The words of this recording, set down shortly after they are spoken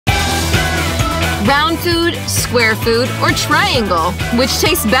Round food, square food, or triangle? Which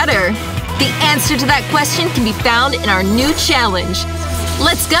tastes better? The answer to that question can be found in our new challenge.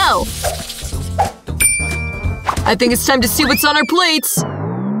 Let's go! I think it's time to see what's on our plates!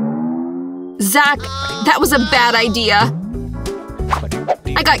 Zach, that was a bad idea.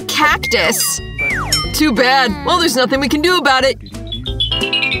 I got cactus. Too bad. Well, there's nothing we can do about it.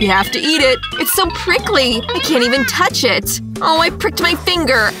 You have to eat it. It's so prickly. I can't even touch it. Oh, I pricked my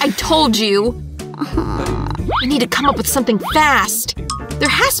finger. I told you. I need to come up with something fast. There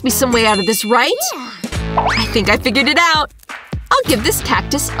has to be some way out of this, right? I think I figured it out. I'll give this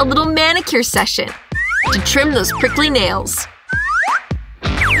cactus a little manicure session to trim those prickly nails.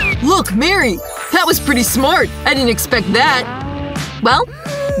 Look, Mary! That was pretty smart. I didn't expect that. Well,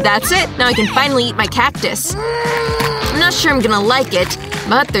 that's it. Now I can finally eat my cactus. I'm not sure I'm gonna like it,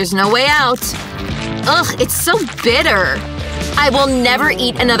 but there's no way out. Ugh, it's so bitter. I will never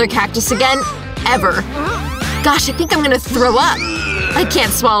eat another cactus again, ever. Gosh, I think I'm gonna throw up. I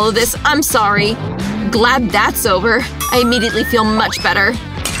can't swallow this. I'm sorry. Glad that's over. I immediately feel much better.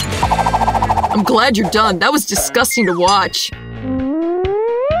 I'm glad you're done. That was disgusting to watch.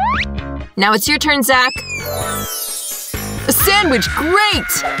 Now it's your turn, Zach. A sandwich!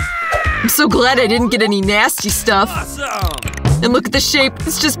 Great! I'm so glad I didn't get any nasty stuff. Awesome. And look at the shape.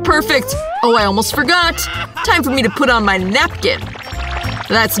 It's just perfect. Oh, I almost forgot. Time for me to put on my napkin.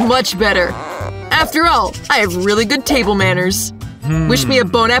 That's much better. After all, I have really good table manners. Wish me a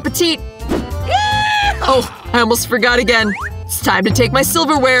bon appetit. Oh, I almost forgot again. It's time to take my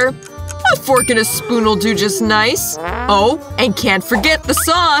silverware. A fork and a spoon will do just nice. Oh, and can't forget the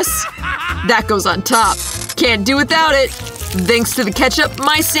sauce. That goes on top. Can't do without it. Thanks to the ketchup,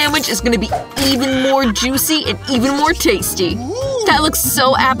 my sandwich is gonna be even more juicy and even more tasty. That looks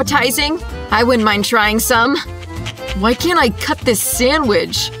so appetizing. I wouldn't mind trying some. Why can't I cut this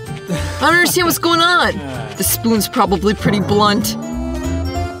sandwich? I don't understand what's going on. The spoon's probably pretty blunt.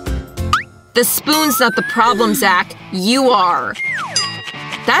 The spoon's not the problem, Zach. You are.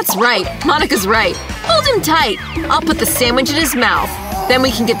 That's right. Monica's right. Hold him tight. I'll put the sandwich in his mouth. Then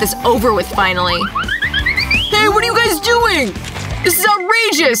we can get this over with finally. Hey, what are you guys doing? This is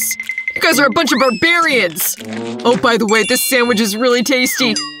outrageous! You guys are a bunch of barbarians! Oh, by the way, this sandwich is really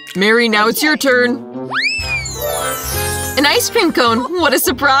tasty. Mary, now it's your turn. An ice cream cone! What a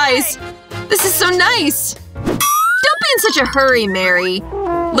surprise! This is so nice! Don't be in such a hurry, Mary.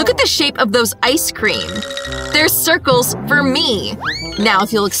 Look at the shape of those ice cream. They're circles for me. Now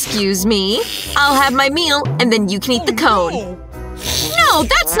if you'll excuse me, I'll have my meal and then you can eat the cone. No,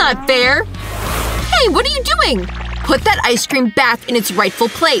 that's not fair! Hey, what are you doing? Put that ice cream back in its rightful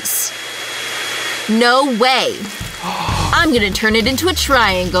place. No way. I'm gonna turn it into a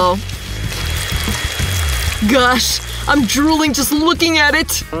triangle. Gosh, I'm drooling just looking at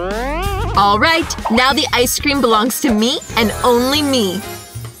it. Alright, now the ice cream belongs to me and only me.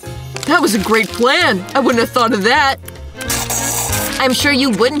 That was a great plan. I wouldn't have thought of that. I'm sure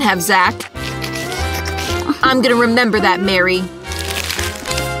you wouldn't have, Zach. I'm gonna remember that, Mary.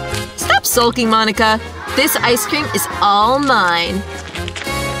 Stop sulking, Monica. This ice cream is all mine.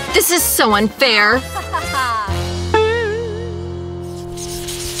 This is so unfair.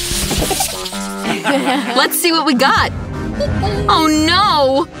 Let's see what we got. Oh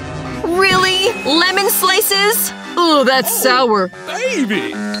no! Really? Lemon slices? Oh, that's sour.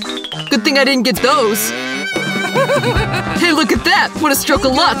 Baby! Good thing I didn't get those. Hey, look at that! What a stroke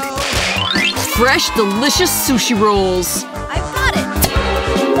of luck! Fresh, delicious sushi rolls. I've got it!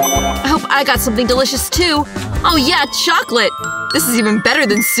 I hope I got something delicious too. Oh yeah, chocolate! This is even better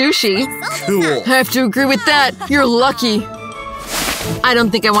than sushi. Cool. I have to agree with that. You're lucky. I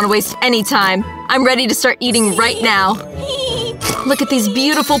don't think I want to waste any time. I'm ready to start eating right now. Look at these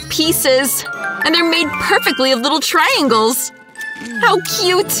beautiful pieces. And they're made perfectly of little triangles. How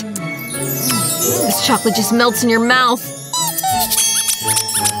cute! This chocolate just melts in your mouth.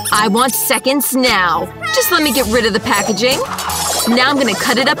 I want seconds now. Just let me get rid of the packaging. Now I'm gonna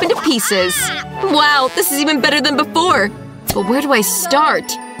cut it up into pieces. Wow, this is even better than before. But where do I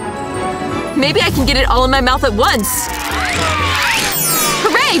start? Maybe I can get it all in my mouth at once.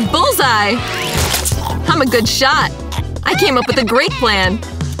 Hooray! Bullseye! I'm a good shot. I came up with a great plan.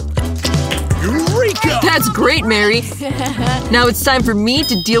 Eureka! That's great, Mary. Now it's time for me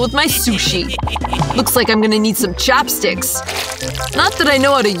to deal with my sushi. Looks like I'm gonna need some chopsticks. Not that I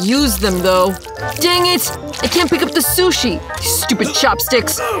know how to use them, though. Dang it! I can't pick up the sushi. Stupid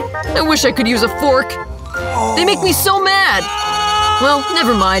chopsticks. I wish I could use a fork. They make me so mad. Well,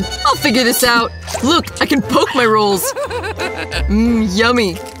 never mind. I'll figure this out. Look, I can poke my rolls. Mmm,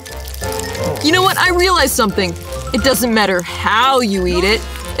 yummy. You know what? I realized something. It doesn't matter how you eat it.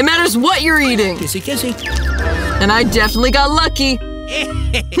 It matters what you're eating. Kissy, kissy. And I definitely got lucky.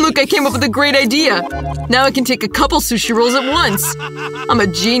 Look, I came up with a great idea. Now I can take a couple sushi rolls at once. I'm a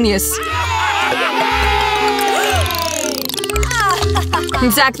genius.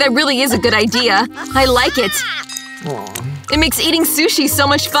 Zach, that really is a good idea. I like it. It makes eating sushi so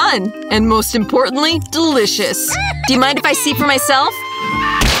much fun. And most importantly, delicious. Do you mind if I see for myself?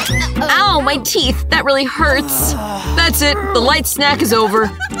 Ow, my teeth. That really hurts. That's it. The light snack is over.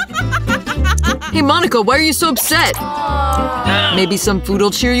 Hey, Monica, why are you so upset? Maybe some food will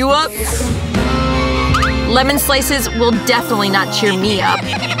cheer you up? Lemon slices will definitely not cheer me up.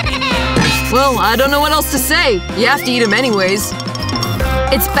 Well, I don't know what else to say. You have to eat them anyways.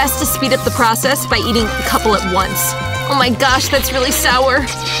 It's best to speed up the process by eating a couple at once. Oh my gosh, that's really sour.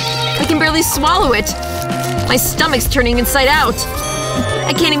 I can barely swallow it. My stomach's turning inside out.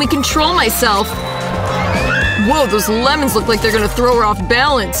 I can't even control myself. Whoa, those lemons look like they're gonna throw her off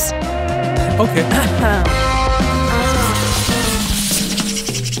balance. Okay.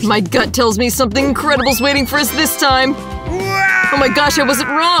 My gut tells me something incredible's waiting for us this time. Oh my gosh, I wasn't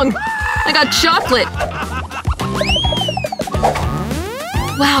wrong. I got chocolate.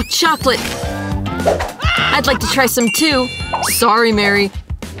 Wow, chocolate. I'd like to try some too. Sorry, Mary.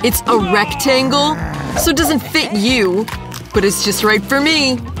 It's a rectangle, so it doesn't fit you. But it's just right for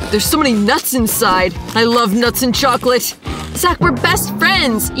me. There's so many nuts inside. I love nuts and chocolate. Zach, we're best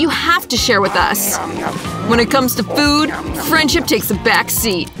friends. You have to share with us. When it comes to food, friendship takes a back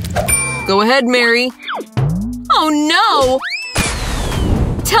seat. Go ahead, Mary. Oh no!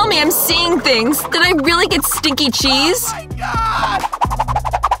 Tell me I'm seeing things. Did I really get stinky cheese? Oh my God!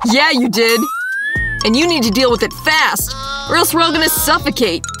 Yeah, you did. And you need to deal with it fast, or else we're all gonna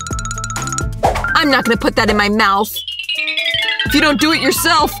suffocate. I'm not gonna put that in my mouth. If you don't do it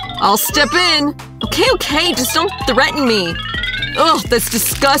yourself, I'll step in. Okay, just don't threaten me. Ugh, that's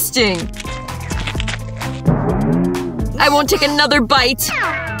disgusting. I won't take another bite.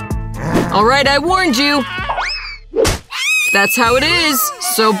 Alright, I warned you. That's how it is,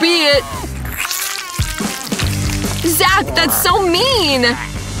 so be it. Zach, that's so mean!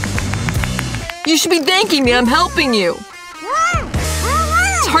 You should be thanking me, I'm helping you.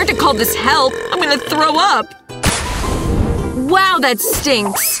 It's hard to call this help. I'm gonna throw up. Wow, that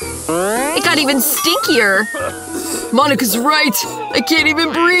stinks. It got even stinkier. Monica's right. I can't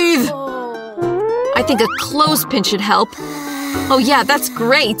even breathe. I think a clothespin should help. Oh yeah, that's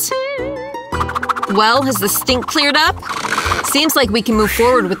great. Well, has the stink cleared up? Seems like we can move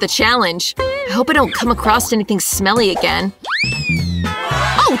forward with the challenge. I hope I don't come across anything smelly again.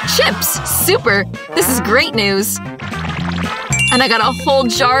 Oh, chips! Super! This is great news. And I got a whole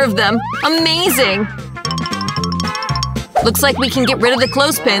jar of them. Amazing! Looks like we can get rid of the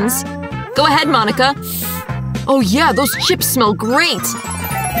clothespins. Go ahead, Monica. Oh yeah, those chips smell great!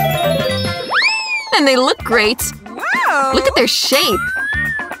 And they look great. Wow. Look at their shape.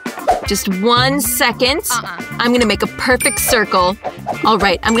 Just 1 second. I'm gonna make a perfect circle.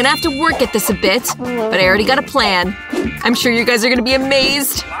 Alright, I'm gonna have to work at this a bit, but I already got a plan. I'm sure you guys are gonna be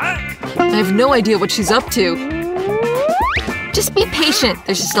amazed. I have no idea what she's up to. Just be patient.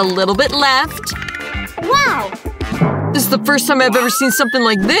 There's just a little bit left. Wow! This is the first time I've ever seen something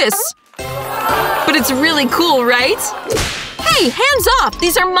like this. But it's really cool, right? Hey, hands off!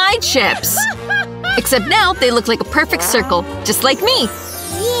 These are my chips! Except now they look like a perfect circle, just like me.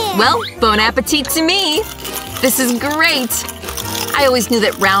 Yeah. Well, bon appetit to me! This is great! I always knew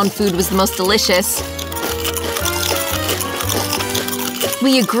that round food was the most delicious.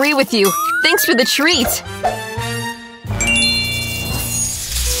 We agree with you. Thanks for the treat!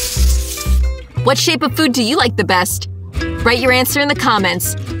 What shape of food do you like the best? Write your answer in the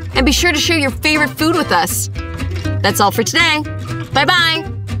comments. And be sure to share your favorite food with us. That's all for today. Bye-bye!